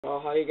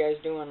How you guys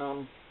doing?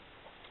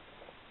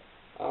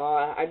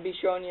 I'd be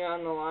showing you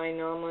on the line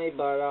normally,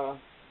 but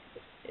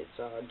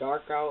it's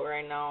dark out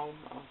right now.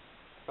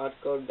 About to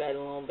go to bed a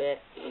little bit,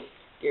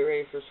 get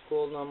ready for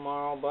school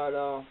tomorrow. But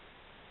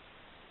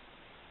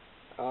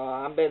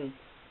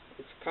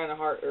it's kind of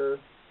hard, or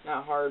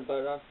not hard,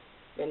 but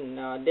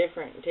been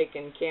different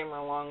taking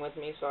camera along with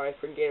me, so I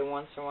forget it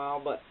once in a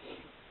while. But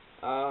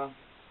I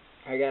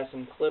got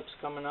some clips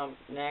coming up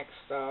next.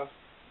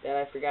 That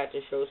I forgot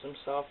to show some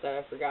stuff that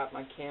I forgot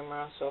my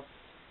camera, so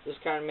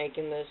just kind of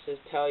making this to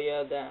tell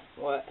you that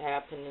what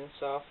happened and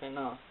stuff. And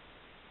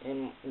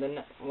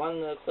one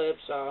of the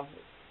clips,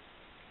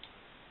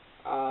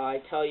 I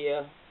tell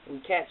you we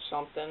catch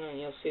something, and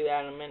you'll see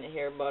that in a minute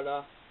here. But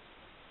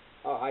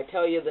I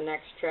tell you the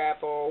next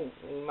trap,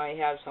 we might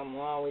have some.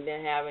 Well, we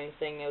didn't have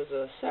anything. It was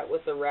a set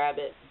with the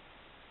rabbit,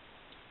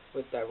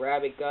 with the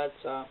rabbit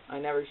guts. I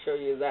never showed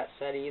you that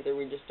set either.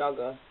 We just dug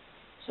a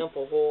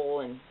simple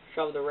hole and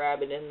shoved the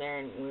rabbit in there,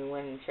 and we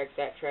went and checked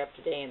that trap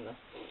today, and the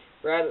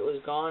rabbit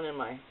was gone, and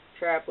my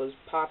trap was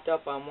popped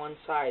up on one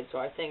side, so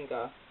I think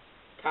a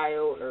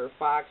coyote or a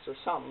fox or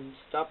something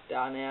stuffed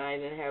on it. I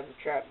didn't have the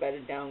trap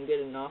bedded down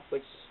good enough,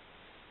 which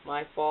is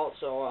my fault,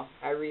 so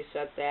I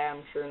reset that.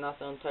 I'm sure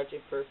nothing will touch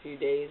it for a few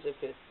days.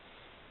 If it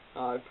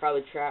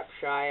probably trap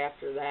shy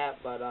after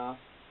that, but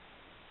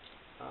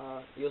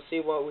you'll see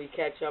what we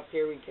catch up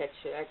here. We catch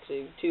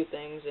actually two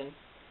things, and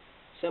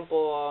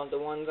simple, the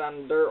ones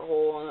on the dirt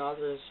hole, and the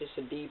other is just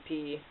a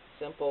DP.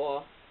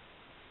 Simple,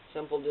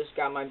 just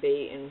got my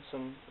bait and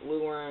some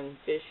lure and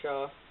fish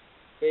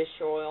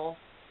oil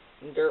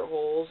and dirt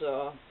holes.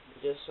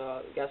 Just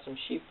got some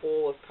sheep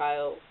wool with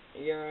coyote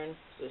urine,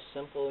 just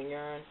simple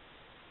urine,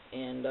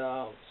 and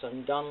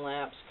some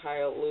Dunlap's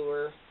coyote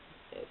lure.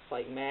 It's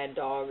like Mad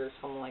Dog or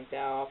something like that.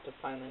 I'll have to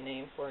find the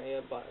name for you,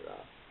 but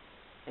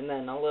and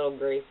then a little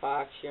gray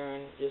fox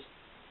urine. Just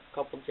a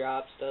couple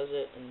drops does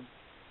it, and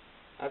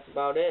that's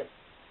about it.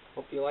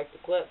 Hope you like the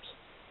clips.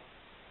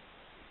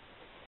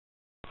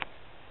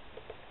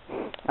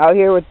 Out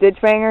here with ditch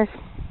bangers.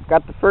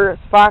 Got the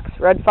first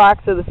red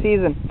fox of the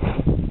season.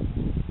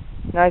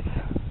 Nice.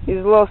 He's a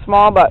little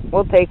small, but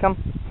we'll take him.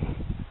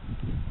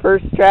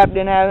 First trap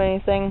didn't have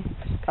anything.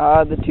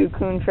 The two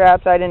coon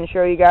traps I didn't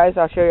show you guys.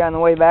 I'll show you on the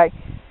way back.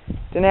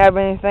 Didn't have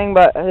anything,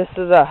 but this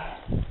is a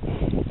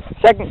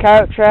second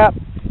coyote trap.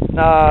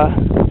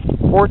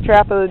 Fourth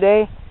trap of the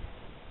day.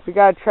 We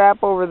got a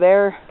trap over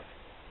there.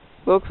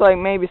 Looks like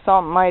maybe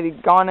something might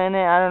have gone in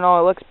it. I don't know.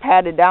 It looks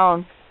padded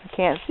down. I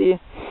can't see.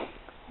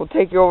 We'll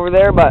take you over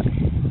there, but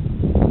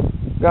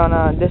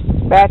gonna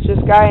dispatch this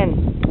guy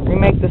and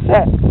remake the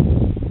set.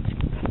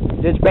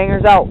 Ditch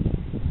bangers out.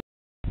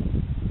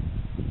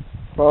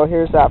 Well,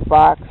 here's that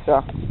fox.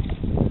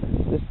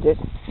 This ditch,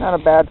 not a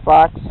bad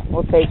fox.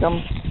 We'll take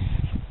him.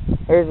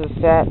 Here's the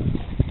set.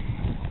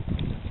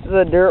 This is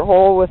a dirt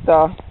hole with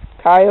a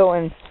coyote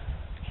and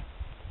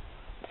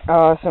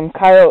some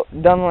coyote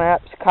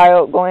Dunlap's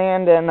coyote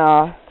gland and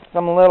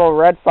some little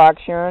red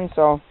fox urine,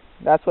 so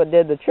that's what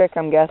did the trick,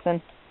 I'm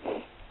guessing.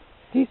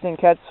 Decent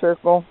catch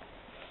circle.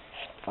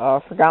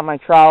 Forgot my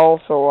trowel,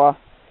 so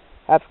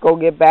have to go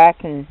get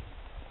back, and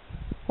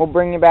we'll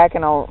bring you back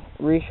and I'll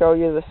re-show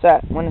you the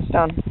set when it's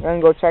done. We're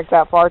gonna go check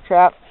that far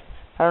trap.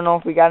 I don't know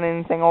if we got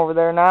anything over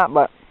there or not,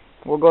 but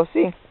we'll go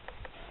see.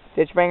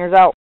 Ditch bangers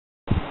out.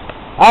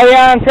 Out here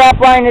on trap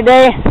line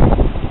today.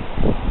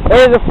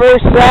 There's the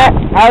first set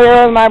out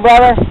here with my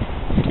brother.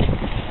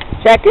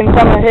 Checking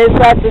some of his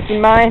sets. This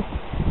is mine.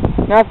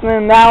 Nothing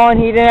in that one.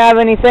 He didn't have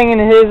anything in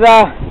his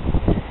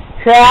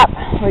trap.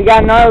 We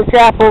got another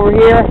trap over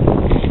here.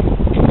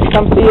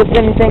 Come see if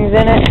anything's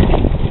in it.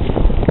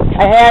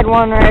 I had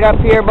one right up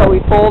here, but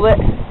we pulled it.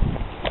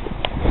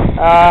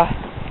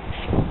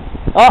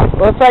 Oh,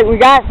 looks like we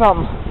got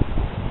something.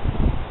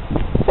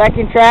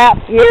 Second trap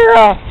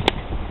here.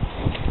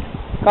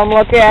 Come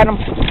look at him.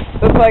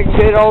 Looks like a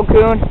good old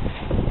coon.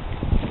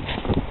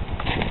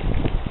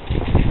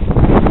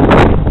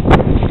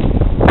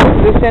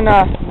 This in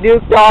a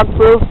Duke dog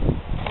proof.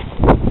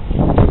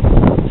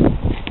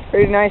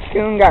 Pretty nice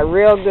coon, got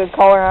real good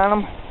color on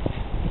him.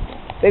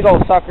 Big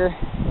old sucker.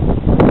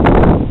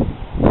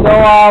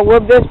 So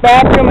we'll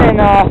dispatch him and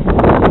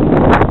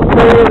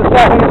show you the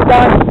set when it's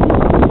done.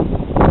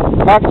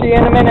 Talk to you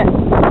in a minute.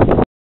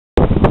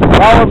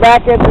 While we're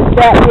back at the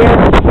set here,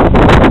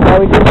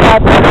 we just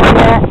got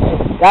that.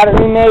 Got it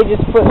remade,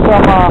 just put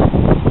some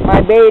my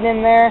bait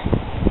in there.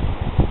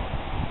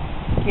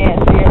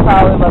 Can't see it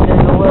probably, but there's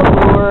a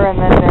little lure, and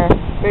then there's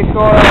fish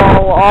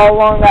oil all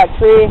along that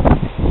tree.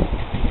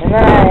 And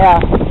then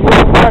I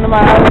moved one of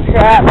my other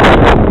traps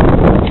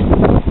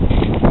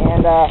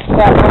and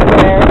set one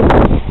there.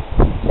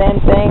 Same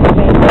thing,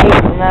 same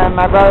bait, and then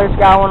my brother's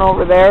got one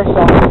over there.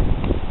 So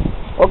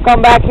we'll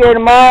come back here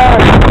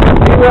tomorrow and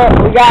see what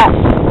we got.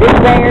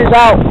 Ditch bangers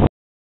out.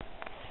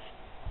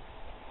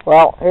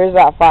 Well, here's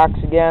that fox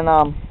again.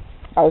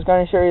 I was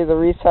going to show you the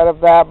reset of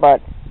that,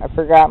 but I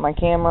forgot my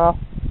camera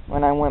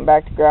when I went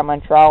back to grab my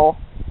trowel.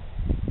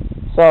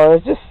 So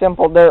it's just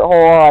simple dirt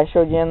hole. I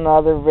showed you in the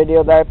other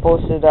video that I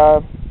posted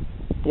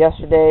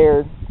yesterday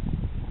or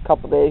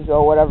couple days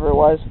ago, whatever it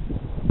was.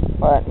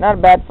 But not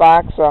a bad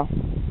fox, so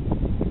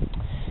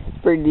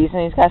it's pretty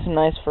decent. He's got some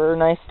nice fur,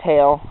 nice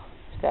tail.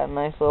 He's got a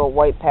nice little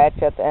white patch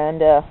at the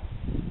end.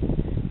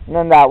 And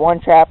then that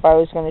one trap I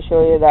was going to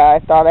show you that I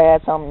thought I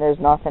had something, there's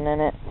nothing in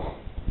it.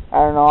 I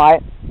don't know, I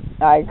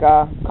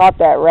caught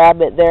that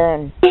rabbit there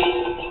and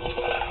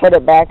put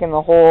it back in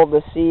the hole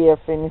to see if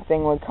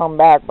anything would come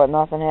back, but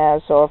nothing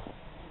has. So if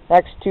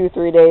next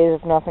 2-3 days,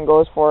 if nothing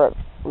goes for it,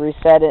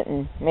 reset it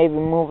and maybe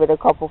move it a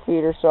couple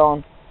feet or so,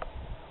 and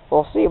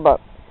we'll see. But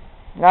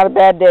not a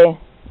bad day.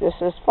 This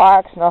is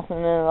fox, nothing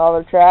in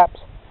other traps.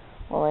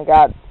 Only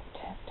got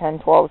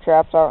 10-12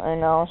 traps out right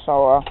now,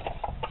 so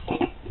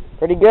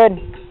pretty good.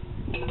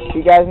 See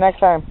you guys next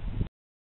time.